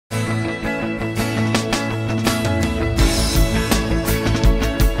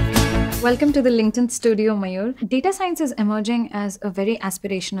Welcome to the LinkedIn studio, Mayur. Data science is emerging as a very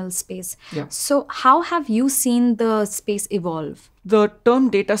aspirational space. Yeah. So, how have you seen the space evolve? The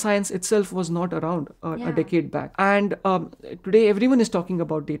term data science itself was not around a decade back. And today, everyone is talking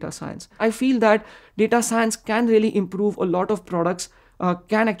about data science. I feel that data science can really improve a lot of products,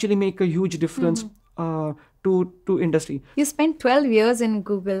 can actually make a huge difference to industry. You spent 12 years in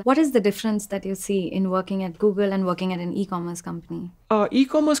Google. What is the difference that you see in working at Google and working at an e-commerce company?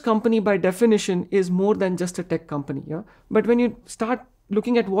 E-commerce company by definition is more than just a tech company. Yeah. But when you start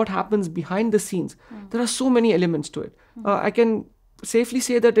looking at what happens behind the scenes, there are so many elements to it. I can safely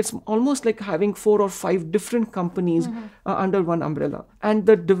say that it's almost like having 4 or 5 different companies under one umbrella. And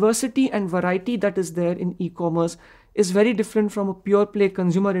the diversity and variety that is there in e-commerce is very different from a pure play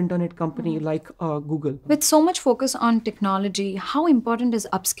consumer internet company like Google. With so much focus on technology, how important is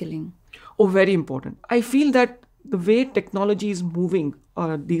upskilling? Oh, very important. I feel that the way technology is moving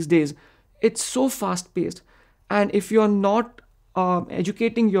these days, it's so fast paced. And if you're not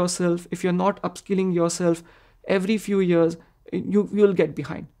educating yourself, if you're not upskilling yourself every few years, you'll get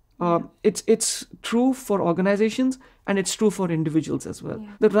behind. It's true for organizations and it's true for individuals as well.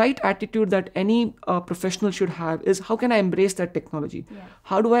 The right attitude that any professional should have is, how can I embrace that technology?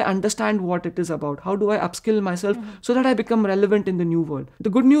 How do I understand what it is about? How do I upskill myself so that I become relevant in the new world? The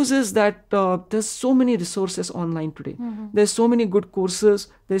good news is that there's so many resources online today. There's so many good courses.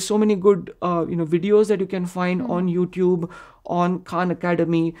 There's so many good videos that you can find on YouTube, on Khan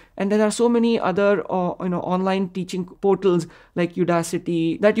Academy, and there are so many other online teaching portals like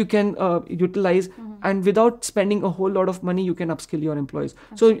Udacity that you can utilize, and without spending a whole lot of money you can upskill your employees.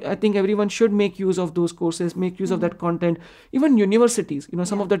 So I think everyone should make use of those courses, make use of that content. Even universities,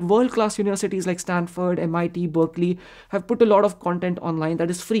 some of that world-class universities like Stanford, MIT, Berkeley have put a lot of content online that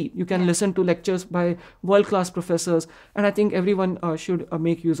is free. You can listen to lectures by world-class professors, and I think everyone should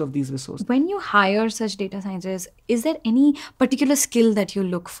make use of these resources. When you hire such data scientists, is there any particular skill that you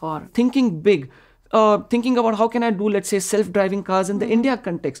look for? Thinking big, thinking about how can I do, let's say, self-driving cars in the India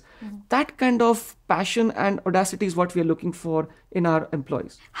context. That kind of passion and audacity is what we are looking for in our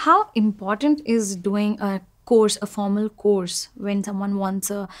employees. How important is doing a course, a formal course, when someone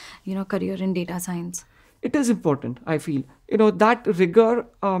wants a career in data science? It is important, I feel. That rigor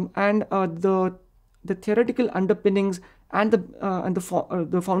and the theoretical underpinnings and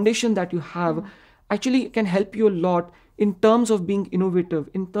the foundation that you have actually can help you a lot in terms of being innovative,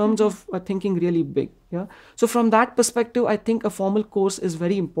 in terms of thinking really big. Yeah. So from that perspective, I think a formal course is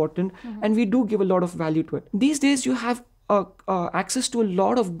very important, and we do give a lot of value to it. These days, you have access to a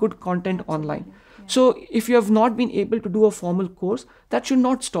lot of good content online. So if you have not been able to do a formal course, that should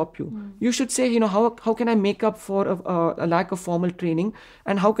not stop you. You should say, how can I make up for a lack of formal training,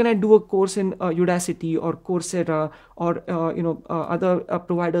 and how can I do a course in Udacity or Coursera or other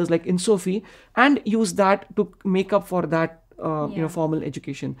providers like Insofi, and use that to make up for that formal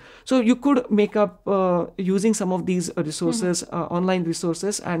education. So you could make up using some of these resources, online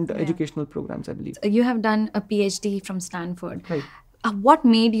resources and educational programs, I believe. You have done a PhD from Stanford. Right. What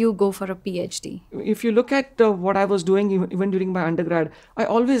made you go for a PhD? If you look at what I was doing even during my undergrad, I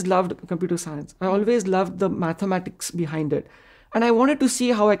always loved computer science. I always loved the mathematics behind it. And I wanted to see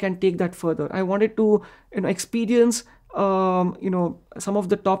how I can take that further. I wanted to experience some of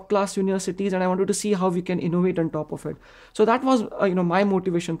the top class universities, and I wanted to see how we can innovate on top of it. So that was my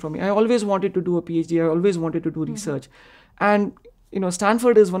motivation for me. I always wanted to do a PhD. I always wanted to do research. And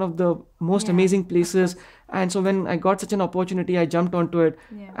Stanford is one of the most amazing places. And so when I got such an opportunity, I jumped onto it,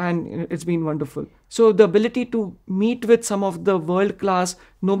 and it's been wonderful. So the ability to meet with some of the world-class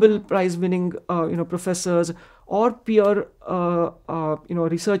Nobel Prize winning professors or peer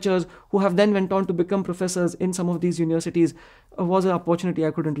researchers who have then went on to become professors in some of these universities was an opportunity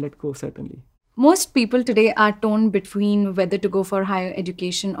I couldn't let go, certainly. Most people today are torn between whether to go for higher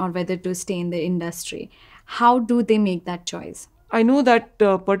education or whether to stay in the industry. How do they make that choice? I know that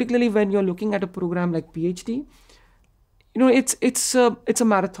particularly when you're looking at a program like PhD, it's a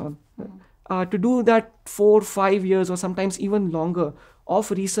marathon. To do that 4, 5 years or sometimes even longer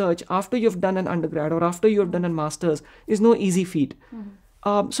of research after you've done an undergrad or after you have done a master's is no easy feat.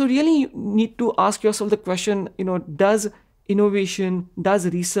 So really you need to ask yourself the question, does innovation, does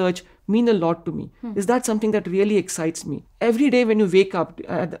research mean a lot to me? Is that something that really excites me? Every day when you wake up,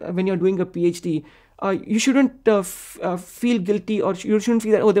 when you're doing a PhD, you shouldn't feel guilty, or you shouldn't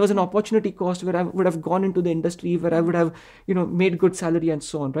feel that, oh, there was an opportunity cost where I would have gone into the industry, where I would have, made good salary and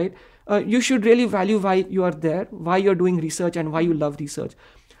so on, right? You should really value why you are there, why you're doing research, and why you love research.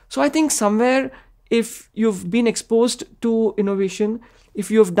 So I think somewhere, if you've been exposed to innovation, if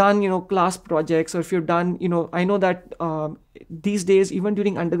you have done, class projects, or if you've done, I know that these days, even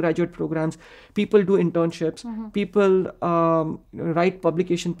during undergraduate programs, people do internships, people write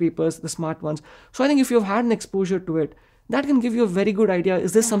publication papers, the smart ones. So I think if you've had an exposure to it, that can give you a very good idea,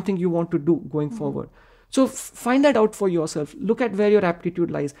 is this something you want to do going forward? So find that out for yourself. Look at where your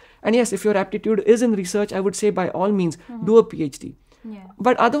aptitude lies. And yes, if your aptitude is in research, I would say by all means, do a PhD. Yeah.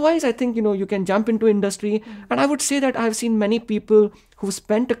 But otherwise, I think, you can jump into industry. And I would say that I've seen many people who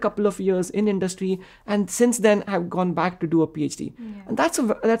spent a couple of years in industry and since then have gone back to do a PhD. Yeah. And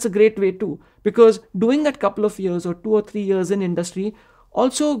that's a great way too, because doing that couple of years or 2 or 3 years in industry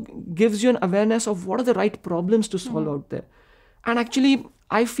also gives you an awareness of what are the right problems to solve out there. And actually,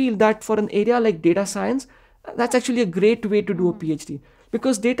 I feel that for an area like data science, that's actually a great way to do a PhD,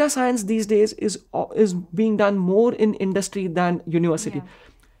 because data science these days is being done more in industry than university. Yeah.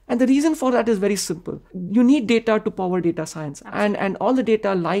 And the reason for that is very simple. You need data to power data science. And all the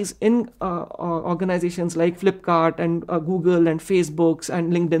data lies in organizations like Flipkart and Google and Facebooks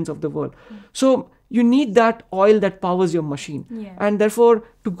and LinkedIn's of the world. So you need that oil that powers your machine. Yeah. And therefore,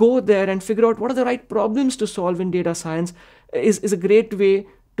 to go there and figure out what are the right problems to solve in data science is a great way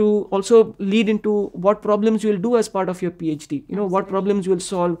to also lead into what problems you will do as part of your PhD, what problems you will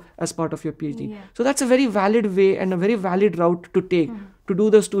solve as part of your PhD. Yeah. So that's a very valid way and a very valid route to take to do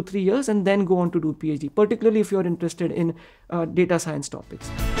those 2-3 years and then go on to do PhD, particularly if you're interested in data science topics.